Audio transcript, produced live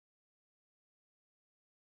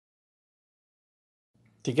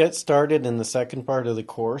To get started in the second part of the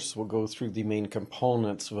course, we'll go through the main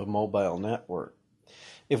components of a mobile network.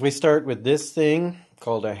 If we start with this thing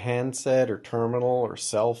called a handset or terminal or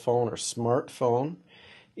cell phone or smartphone,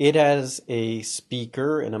 it has a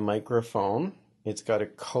speaker and a microphone. It's got a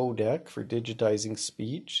codec for digitizing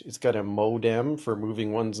speech. It's got a modem for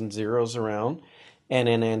moving ones and zeros around, and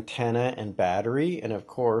an antenna and battery, and of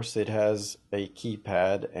course it has a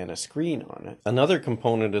keypad and a screen on it. Another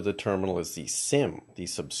component of the terminal is the SIM, the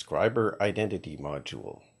subscriber identity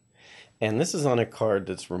module. And this is on a card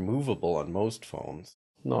that's removable on most phones,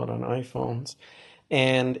 not on iPhones.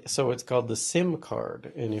 And so it's called the SIM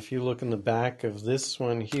card. And if you look in the back of this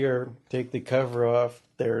one here, take the cover off,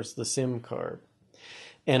 there's the SIM card.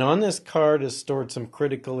 And on this card is stored some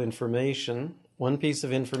critical information. One piece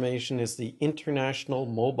of information is the International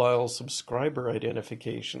Mobile Subscriber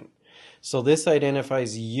Identification. So this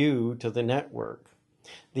identifies you to the network.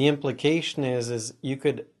 The implication is you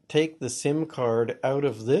could take the SIM card out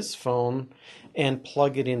of this phone and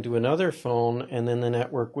plug it into another phone, and then the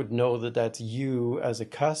network would know that that's you as a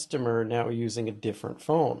customer now using a different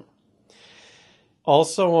phone.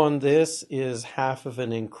 Also on this is half of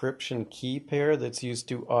an encryption key pair that's used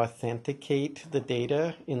to authenticate the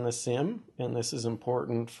data in the SIM, and this is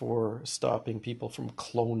important for stopping people from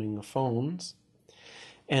cloning phones.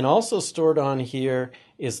 And also stored on here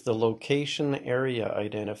is the location area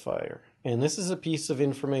identifier. And this is a piece of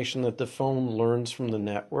information that the phone learns from the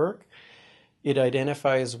network. It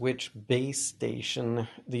identifies which base station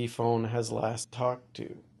the phone has last talked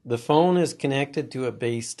to. The phone is connected to a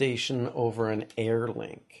base station over an air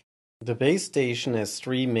link. The base station has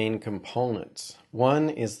three main components. One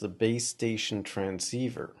is the base station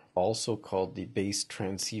transceiver, also called the base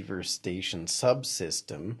transceiver station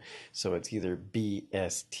subsystem. So it's either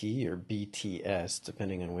BST or BTS,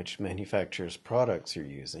 depending on which manufacturer's products you're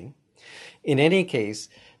using. In any case,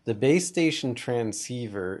 the base station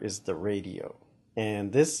transceiver is the radio.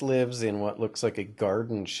 And this lives in what looks like a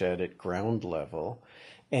garden shed at ground level.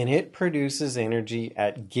 And it produces energy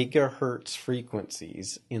at gigahertz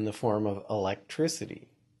frequencies in the form of electricity.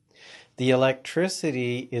 The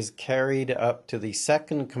electricity is carried up to the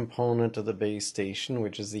second component of the base station,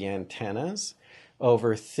 which is the antennas,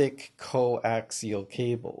 over thick coaxial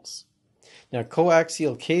cables. Now,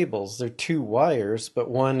 coaxial cables, they're two wires, but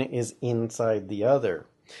one is inside the other.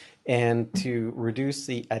 And to reduce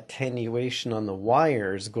the attenuation on the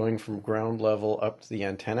wires going from ground level up to the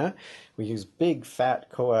antenna, we use big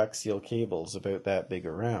fat coaxial cables about that big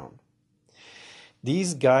around.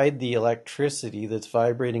 These guide the electricity that's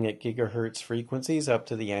vibrating at gigahertz frequencies up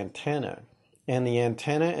to the antenna. And the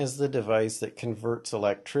antenna is the device that converts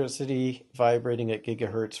electricity vibrating at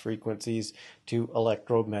gigahertz frequencies to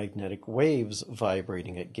electromagnetic waves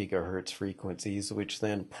vibrating at gigahertz frequencies, which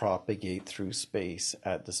then propagate through space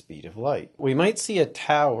at the speed of light. We might see a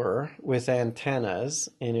tower with antennas,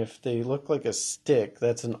 and if they look like a stick,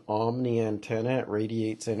 that's an omni antenna. It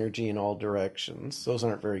radiates energy in all directions. Those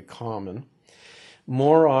aren't very common.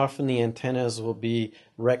 More often the antennas will be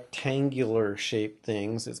rectangular shaped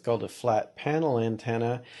things. It's called a flat panel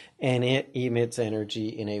antenna, and it emits energy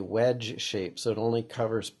in a wedge shape, so it only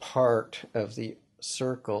covers part of the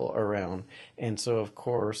circle around. And so of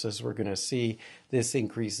course, as we're going to see, this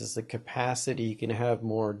increases the capacity. You can have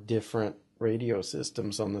more different radio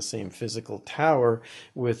systems on the same physical tower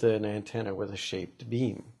with an antenna with a shaped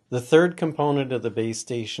beam. The third component of the base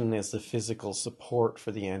station is the physical support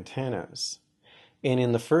for the antennas. And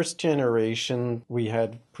in the first generation, we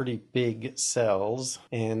had pretty big cells,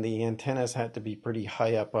 and the antennas had to be pretty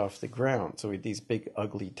high up off the ground. So we had these big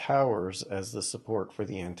ugly towers as the support for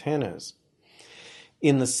the antennas.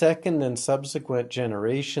 In the second and subsequent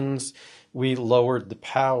generations, we lowered the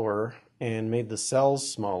power and made the cells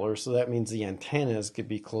smaller, so that means the antennas could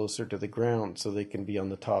be closer to the ground, so they can be on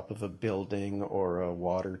the top of a building or a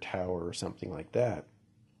water tower or something like that.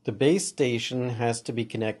 The base station has to be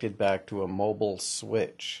connected back to a mobile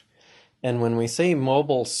switch. And when we say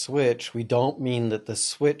mobile switch, we don't mean that the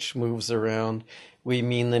switch moves around. We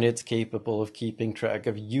mean that it's capable of keeping track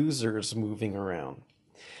of users moving around.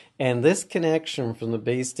 And this connection from the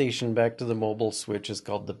base station back to the mobile switch is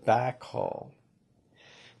called the backhaul.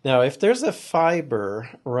 Now, if there's a fiber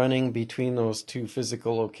running between those two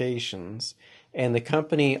physical locations, and the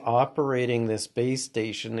company operating this base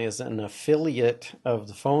station is an affiliate of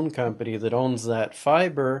the phone company that owns that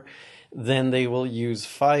fiber, then they will use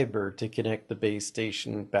fiber to connect the base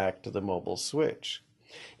station back to the mobile switch.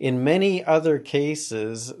 In many other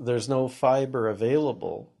cases, there's no fiber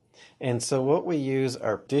available, And so what we use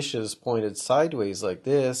are dishes pointed sideways like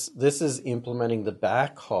this. This is implementing the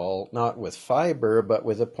backhaul, not with fiber, but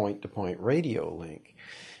with a point-to-point radio link.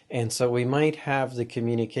 And so we might have the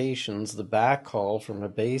communications, the backhaul from a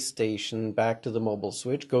base station back to the mobile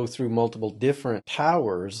switch go through multiple different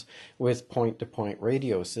towers with point-to-point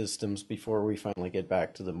radio systems before we finally get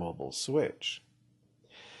back to the mobile switch.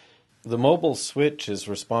 The mobile switch is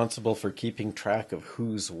responsible for keeping track of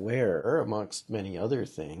who's where, amongst many other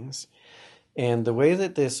things. And the way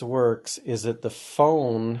that this works is that the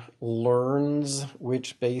phone learns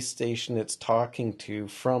which base station it's talking to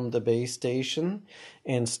from the base station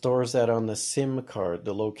and stores that on the SIM card,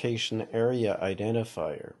 the location area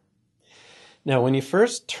identifier. Now, when you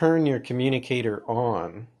first turn your communicator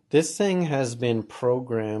on, this thing has been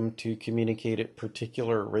programmed to communicate at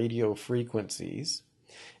particular radio frequencies.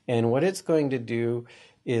 And what it's going to do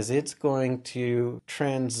is it's going to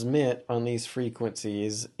transmit on these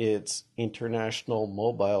frequencies its international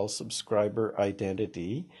mobile subscriber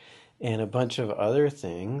identity and a bunch of other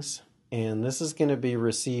things. And this is going to be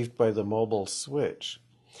received by the mobile switch.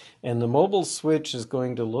 And the mobile switch is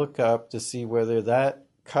going to look up to see whether that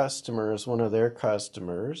customer is one of their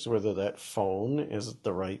customers, whether that phone is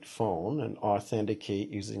the right phone, and authenticate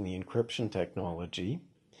using the encryption technology.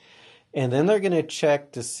 And then they're going to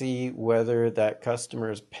check to see whether that customer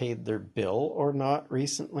has paid their bill or not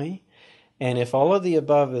recently. And if all of the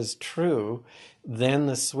above is true, then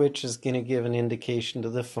the switch is going to give an indication to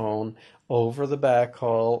the phone over the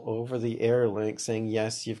backhaul, over the air link, saying,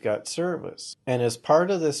 yes, you've got service. And as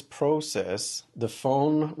part of this process, the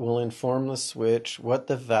phone will inform the switch what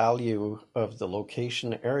the value of the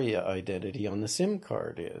location area identity on the SIM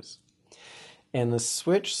card is. And the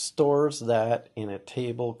switch stores that in a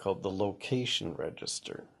table called the location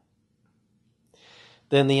register.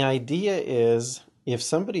 Then the idea is if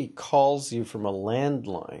somebody calls you from a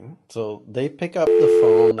landline, so they pick up the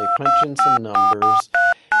phone, they punch in some numbers,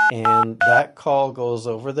 and that call goes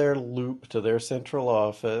over their loop to their central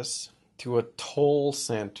office, to a toll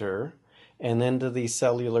center, and then to the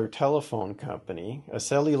cellular telephone company. A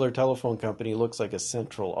cellular telephone company looks like a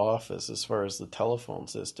central office as far as the telephone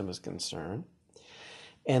system is concerned.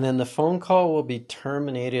 And then the phone call will be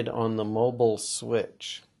terminated on the mobile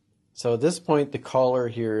switch. So at this point, the caller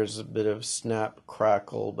hears a bit of snap,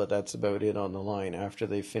 crackle, but that's about it on the line after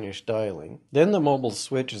they finish dialing. Then the mobile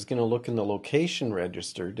switch is going to look in the location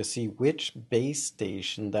register to see which base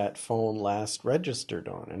station that phone last registered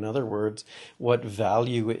on. In other words, what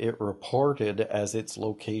value it reported as its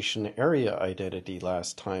location area identity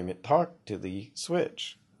last time it talked to the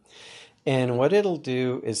switch. And what it'll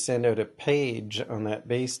do is send out a page on that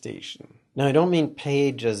base station. Now, I don't mean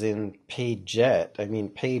page as in pageette. I mean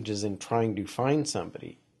page as in trying to find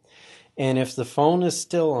somebody. And if the phone is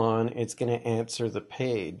still on, it's going to answer the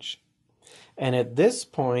page. And at this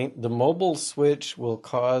point, the mobile switch will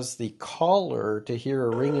cause the caller to hear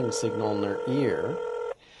a ringing signal in their ear.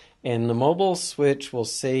 And the mobile switch will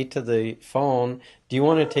say to the phone, do you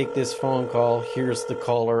want to take this phone call? Here's the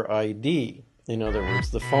caller ID. In other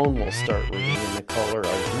words, the phone will start ringing and the caller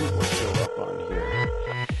ID will show up on here.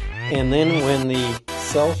 And then when the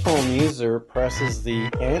cell phone user presses the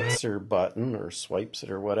answer button or swipes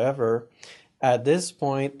it or whatever, at this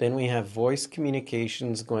point, then we have voice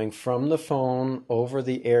communications going from the phone over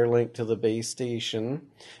the air link to the base station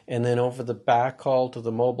and then over the backhaul to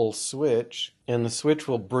the mobile switch. And the switch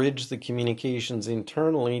will bridge the communications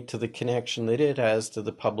internally to the connection that it has to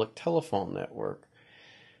the public telephone network.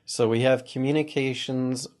 So we have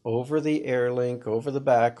communications over the air link, over the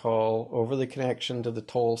backhaul, over the connection to the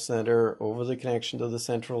toll center, over the connection to the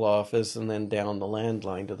central office, and then down the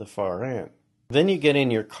landline to the far end. Then you get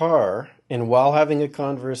in your car, and while having a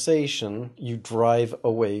conversation, you drive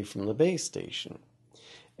away from the base station.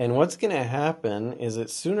 And what's going to happen is that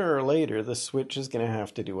sooner or later, the switch is going to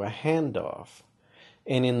have to do a handoff.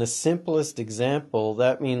 And in the simplest example,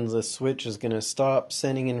 that means the switch is going to stop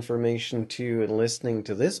sending information to and listening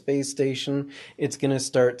to this base station. It's going to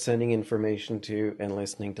start sending information to and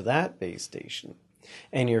listening to that base station.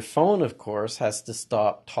 And your phone, of course, has to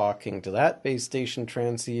stop talking to that base station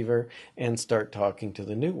transceiver and start talking to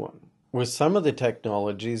the new one. With some of the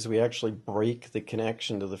technologies, we actually break the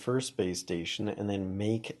connection to the first base station and then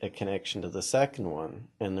make a connection to the second one.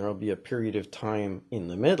 And there will be a period of time in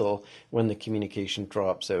the middle when the communication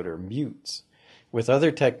drops out or mutes. With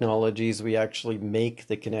other technologies, we actually make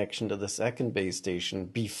the connection to the second base station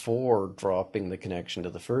before dropping the connection to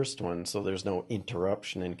the first one, so there's no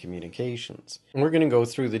interruption in communications. And we're going to go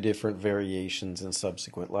through the different variations in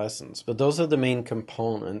subsequent lessons, but those are the main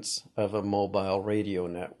components of a mobile radio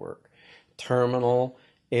network. Terminal,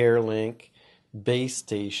 air link, base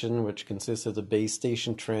station, which consists of the base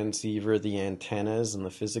station transceiver, the antennas, and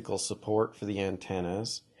the physical support for the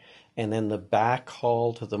antennas, and then the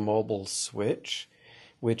backhaul to the mobile switch,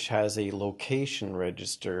 which has a location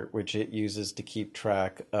register, which it uses to keep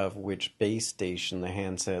track of which base station the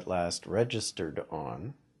handset last registered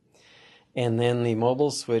on. And then the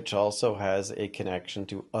mobile switch also has a connection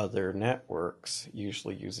to other networks,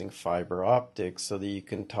 usually using fiber optics, so that you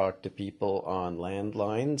can talk to people on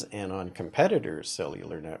landlines and on competitors'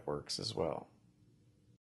 cellular networks as well.